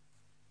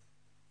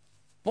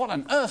 what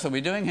on earth are we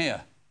doing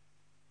here?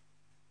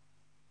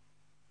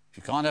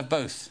 You can't have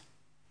both.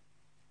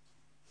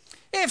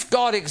 If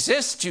God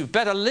exists, you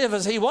better live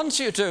as he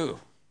wants you to.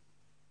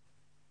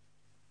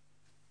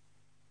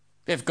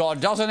 If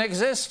God doesn't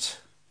exist,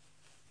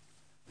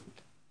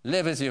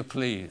 live as you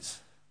please.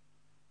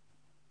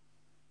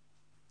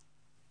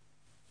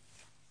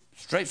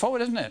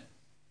 Straightforward, isn't it?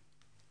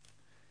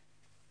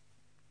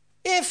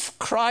 If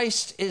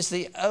Christ is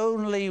the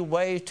only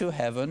way to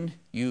heaven,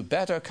 you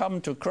better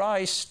come to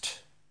Christ.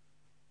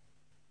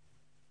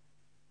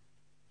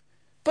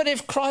 But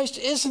if Christ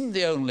isn't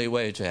the only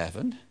way to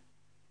heaven,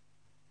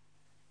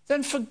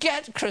 then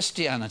forget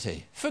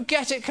Christianity.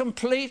 Forget it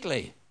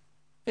completely.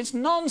 It's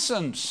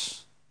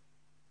nonsense.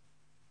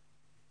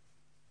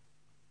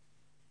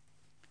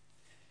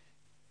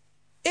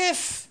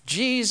 If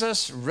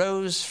Jesus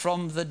rose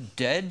from the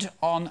dead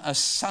on a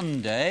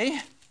Sunday,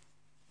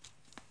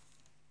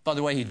 by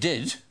the way, he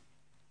did.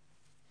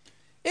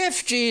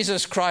 If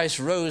Jesus Christ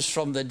rose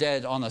from the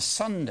dead on a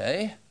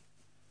Sunday,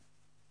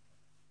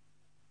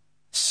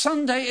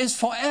 Sunday is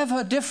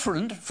forever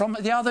different from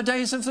the other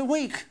days of the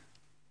week,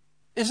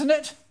 isn't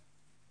it?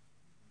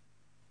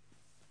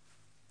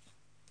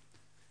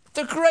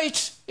 The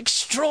great,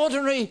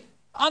 extraordinary,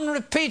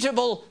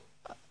 unrepeatable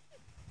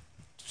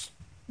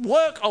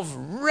work of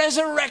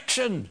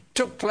resurrection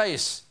took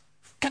place.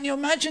 Can you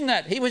imagine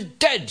that? He was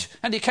dead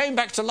and he came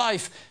back to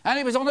life and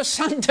it was on a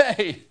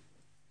Sunday.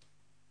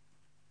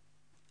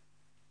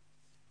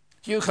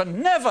 You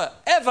can never,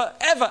 ever,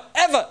 ever,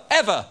 ever,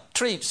 ever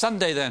treat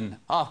Sunday then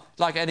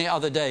like any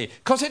other day,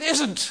 because it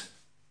isn't.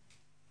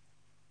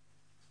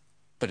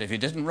 But if he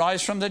didn't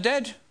rise from the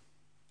dead,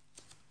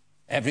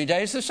 every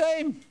day is the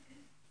same,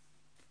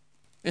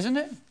 isn't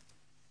it?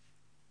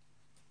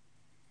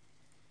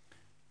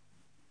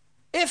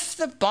 If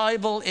the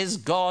Bible is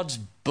God's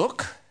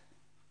book,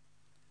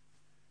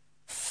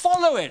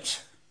 follow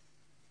it.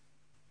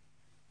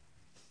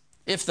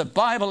 If the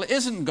Bible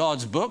isn't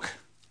God's book,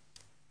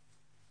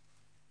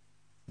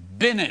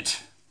 bin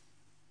it.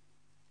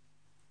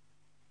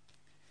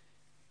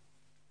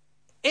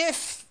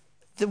 If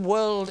the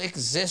world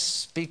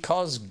exists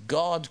because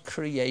God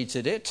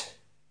created it,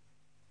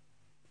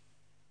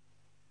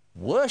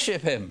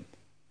 worship him.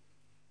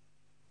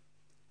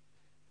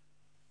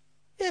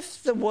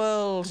 If the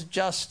world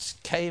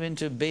just came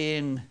into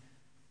being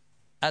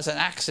as an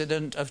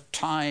accident of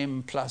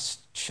time plus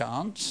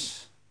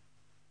chance,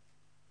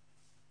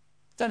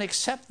 then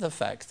accept the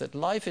fact that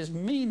life is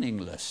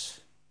meaningless.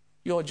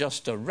 You're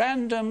just a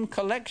random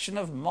collection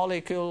of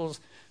molecules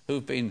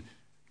who've been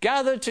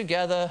gathered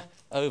together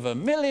over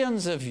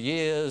millions of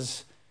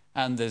years,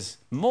 and there's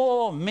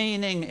more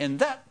meaning in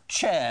that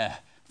chair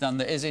than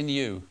there is in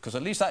you, because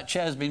at least that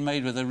chair's been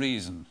made with a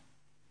reason.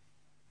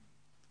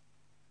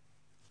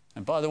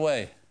 And by the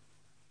way,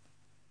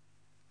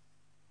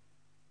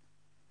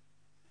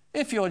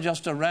 if you're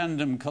just a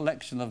random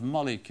collection of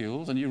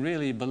molecules and you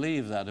really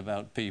believe that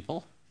about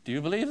people, do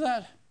you believe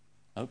that?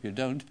 I hope you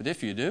don't, but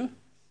if you do,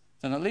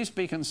 then at least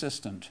be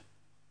consistent.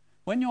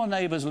 When your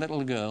neighbour's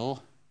little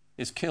girl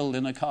is killed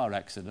in a car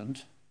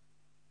accident,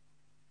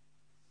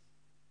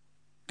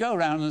 go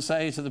round and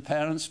say to the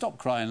parents, stop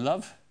crying,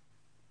 love.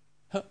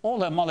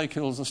 All her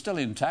molecules are still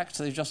intact,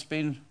 they've just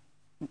been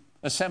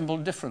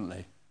assembled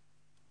differently.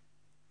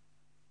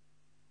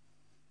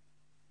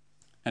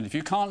 And if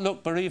you can't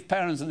look bereaved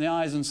parents in the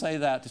eyes and say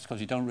that, it's because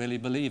you don't really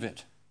believe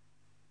it.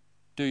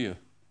 Do you?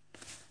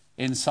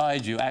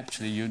 Inside you,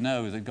 actually, you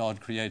know that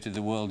God created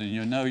the world, and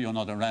you know you're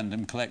not a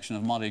random collection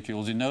of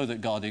molecules. You know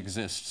that God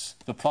exists.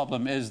 The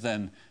problem is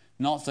then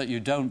not that you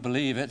don't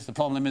believe it. The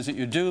problem is that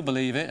you do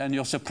believe it, and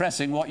you're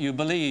suppressing what you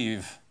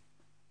believe.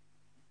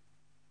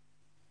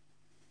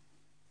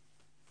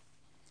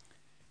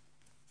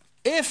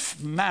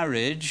 If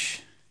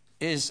marriage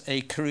is a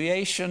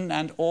creation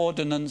and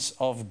ordinance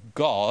of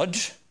God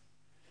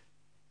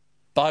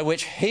by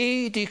which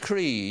he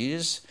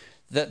decrees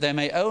that there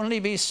may only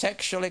be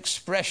sexual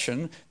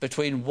expression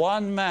between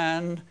one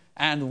man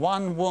and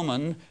one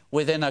woman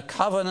within a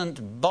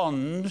covenant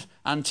bond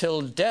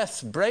until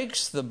death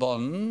breaks the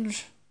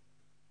bond,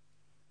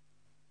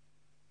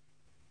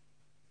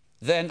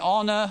 then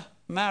honour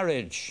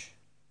marriage.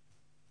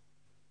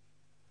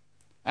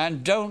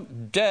 And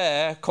don't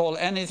dare call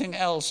anything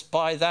else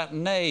by that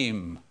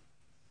name.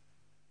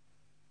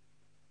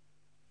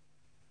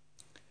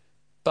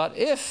 But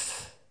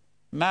if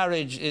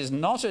marriage is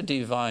not a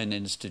divine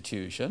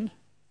institution,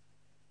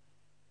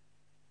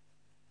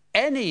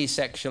 any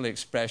sexual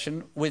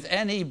expression with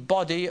any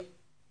body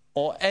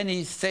or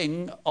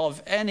anything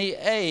of any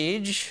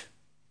age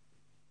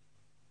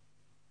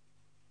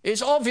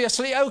is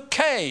obviously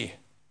okay.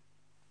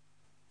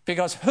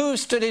 Because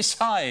who's to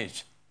decide?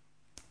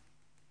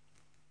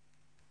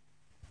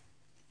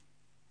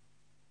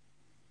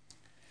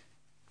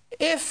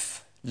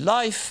 If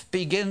life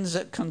begins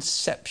at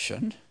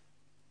conception,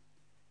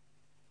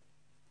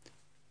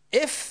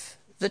 if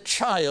the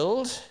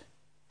child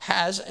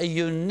has a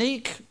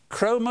unique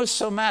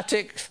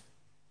chromosomatic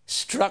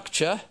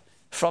structure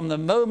from the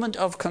moment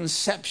of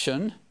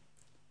conception,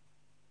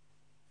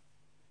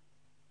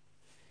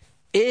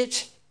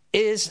 it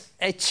is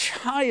a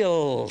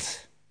child.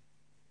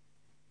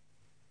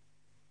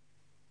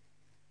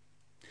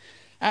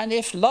 And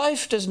if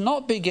life does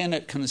not begin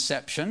at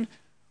conception,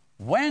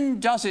 when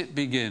does it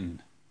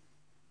begin?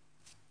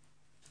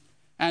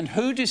 And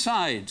who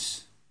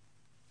decides?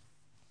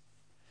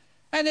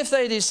 And if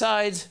they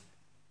decide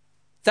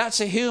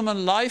that's a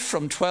human life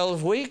from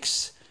 12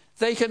 weeks,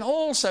 they can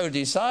also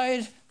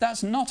decide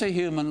that's not a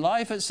human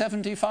life at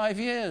 75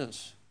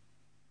 years.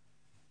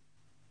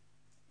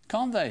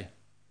 Can't they?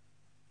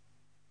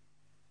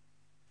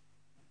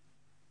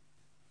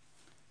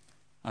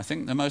 I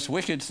think the most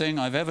wicked thing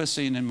I've ever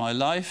seen in my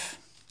life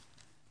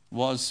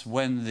was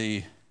when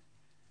the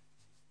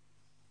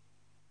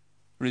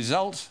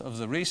result of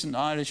the recent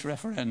Irish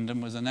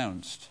referendum was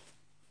announced.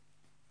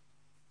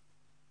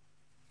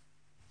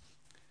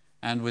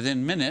 And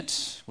within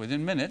minutes,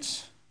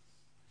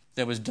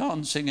 there was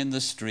dancing in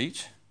the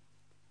street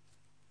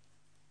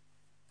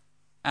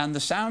and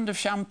the sound of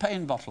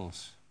champagne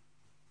bottles.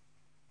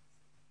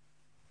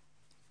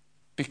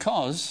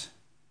 Because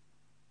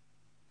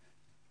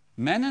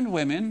men and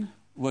women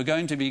were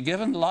going to be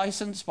given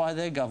license by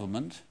their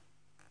government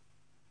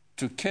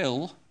to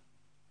kill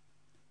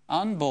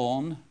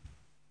unborn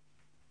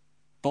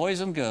boys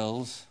and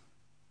girls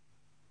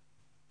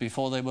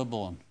before they were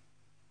born.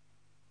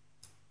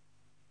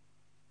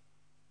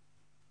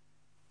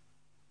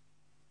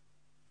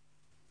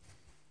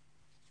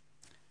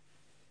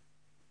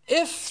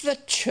 If the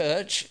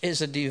church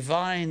is a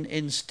divine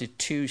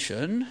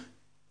institution,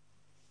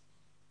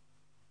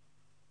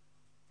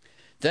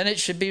 then it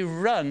should be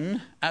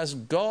run as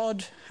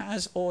God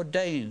has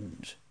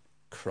ordained.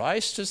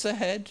 Christ as the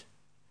head,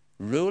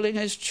 ruling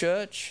his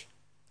church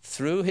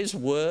through his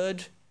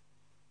word,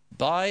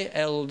 by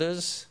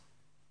elders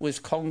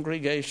with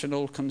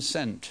congregational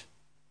consent.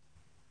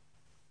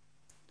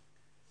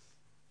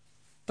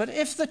 But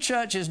if the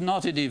church is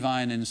not a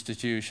divine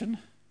institution,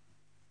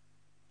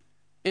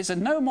 It's of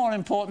no more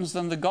importance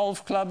than the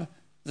golf club,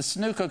 the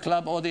snooker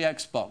club, or the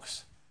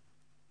Xbox.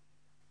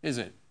 Is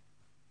it?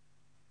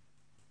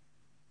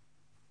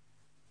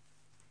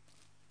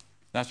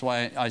 That's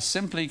why I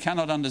simply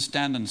cannot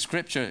understand, and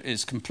Scripture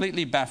is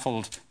completely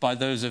baffled by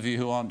those of you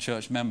who aren't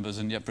church members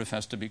and yet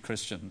profess to be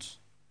Christians.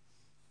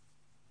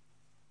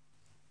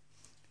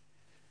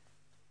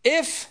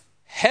 If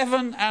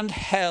heaven and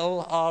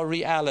hell are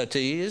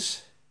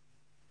realities,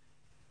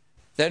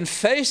 then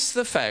face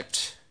the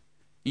fact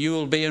you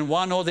will be in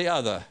one or the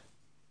other.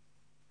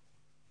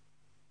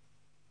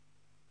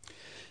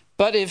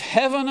 But if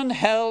heaven and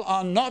hell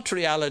are not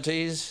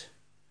realities,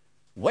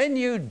 when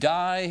you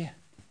die,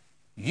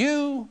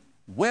 you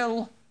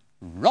will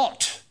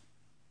rot.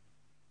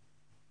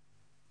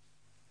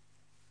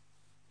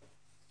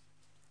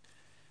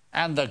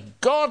 And the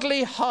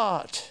godly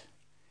heart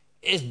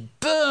is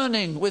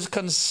burning with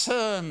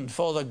concern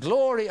for the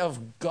glory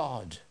of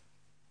God,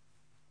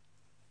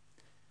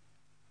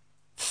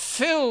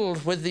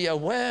 filled with the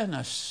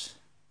awareness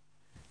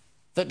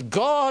that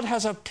God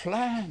has a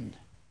plan.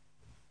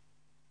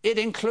 It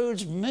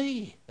includes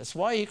me. That's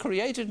why he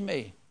created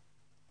me.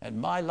 And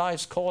my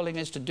life's calling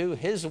is to do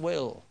his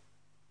will.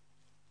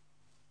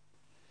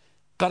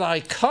 But I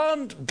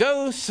can't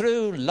go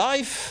through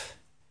life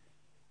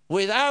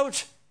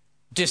without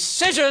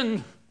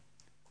decision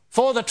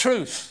for the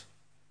truth.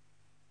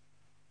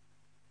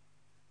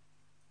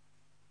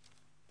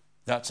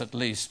 That's at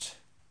least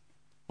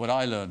what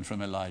I learned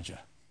from Elijah.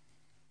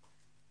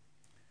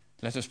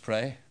 Let us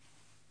pray.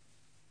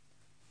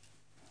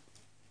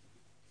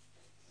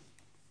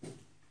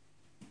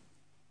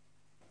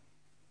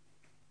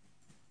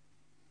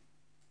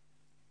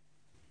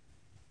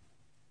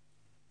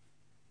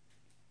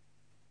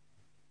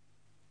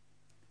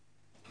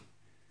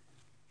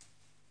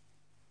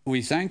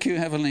 We thank you,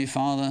 Heavenly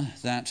Father,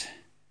 that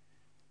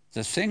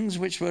the things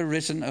which were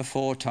written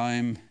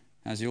aforetime,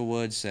 as your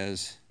word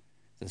says,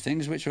 the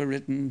things which were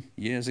written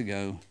years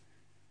ago,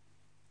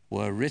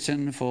 were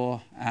written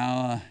for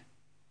our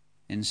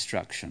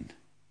instruction.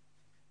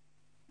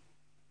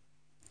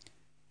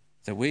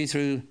 That we,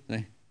 through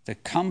the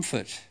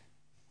comfort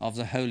of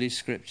the Holy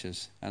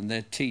Scriptures and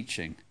their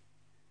teaching,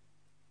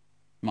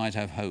 might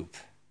have hope.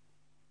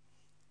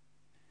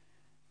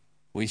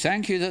 We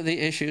thank you that the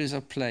issues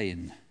are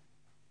plain.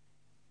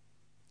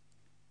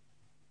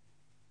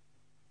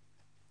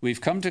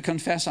 We've come to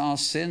confess our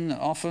sin.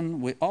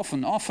 Often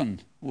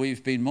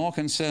we've been more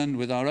concerned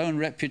with our own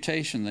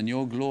reputation than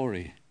your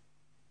glory.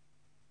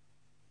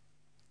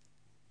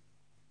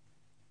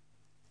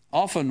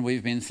 Often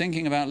we've been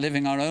thinking about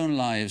living our own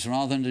lives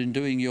rather than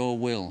doing your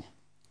will.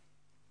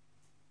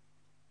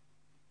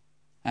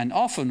 And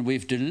often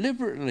we've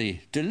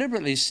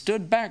deliberately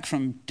stood back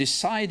from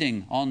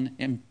deciding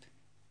on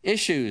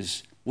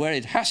issues where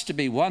it has to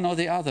be one or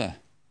the other.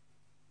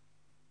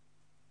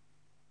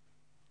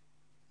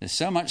 There's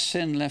so much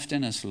sin left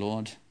in us,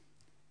 Lord.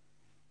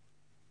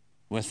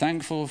 We're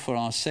thankful for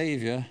our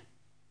Saviour,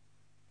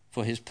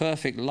 for his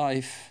perfect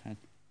life,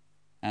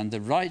 and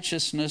the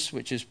righteousness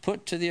which is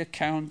put to the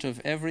account of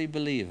every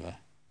believer.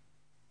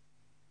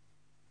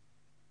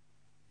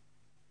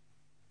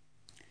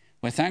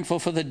 We're thankful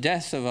for the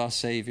death of our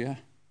Saviour,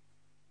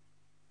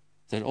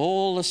 that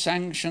all the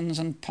sanctions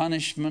and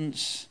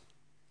punishments,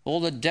 all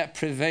the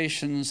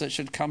deprivations that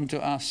should come to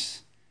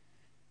us,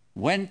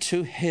 went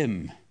to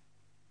him,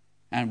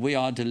 and we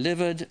are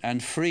delivered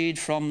and freed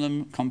from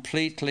them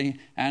completely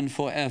and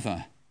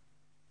forever.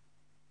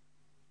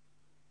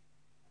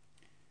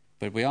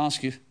 But we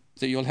ask you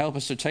that you'll help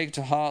us to take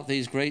to heart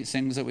these great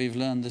things that we've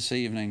learned this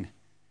evening,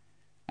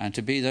 and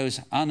to be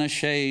those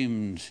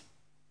unashamed,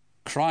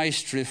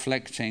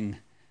 Christ-reflecting,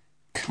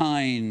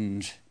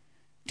 kind,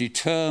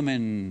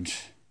 determined,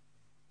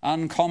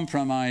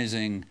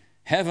 uncompromising,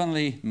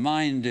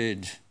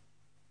 heavenly-minded,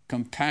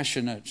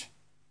 compassionate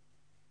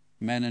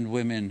men and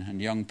women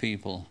and young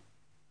people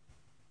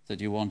that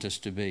you want us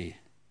to be.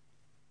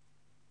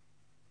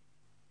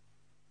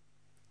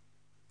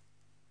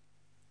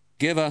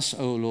 Give us,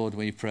 O Lord,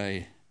 we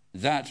pray,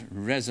 that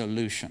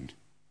resolution,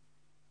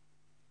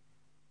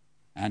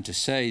 and to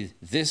say,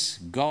 this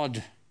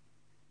God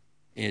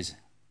is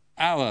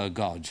our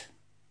God.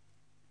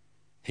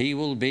 He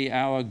will be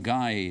our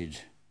guide,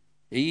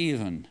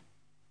 even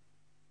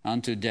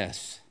unto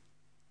death.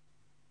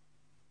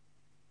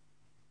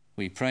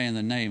 We pray in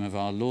the name of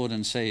our Lord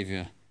and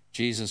Saviour,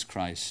 Jesus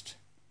Christ.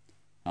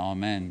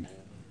 Amen.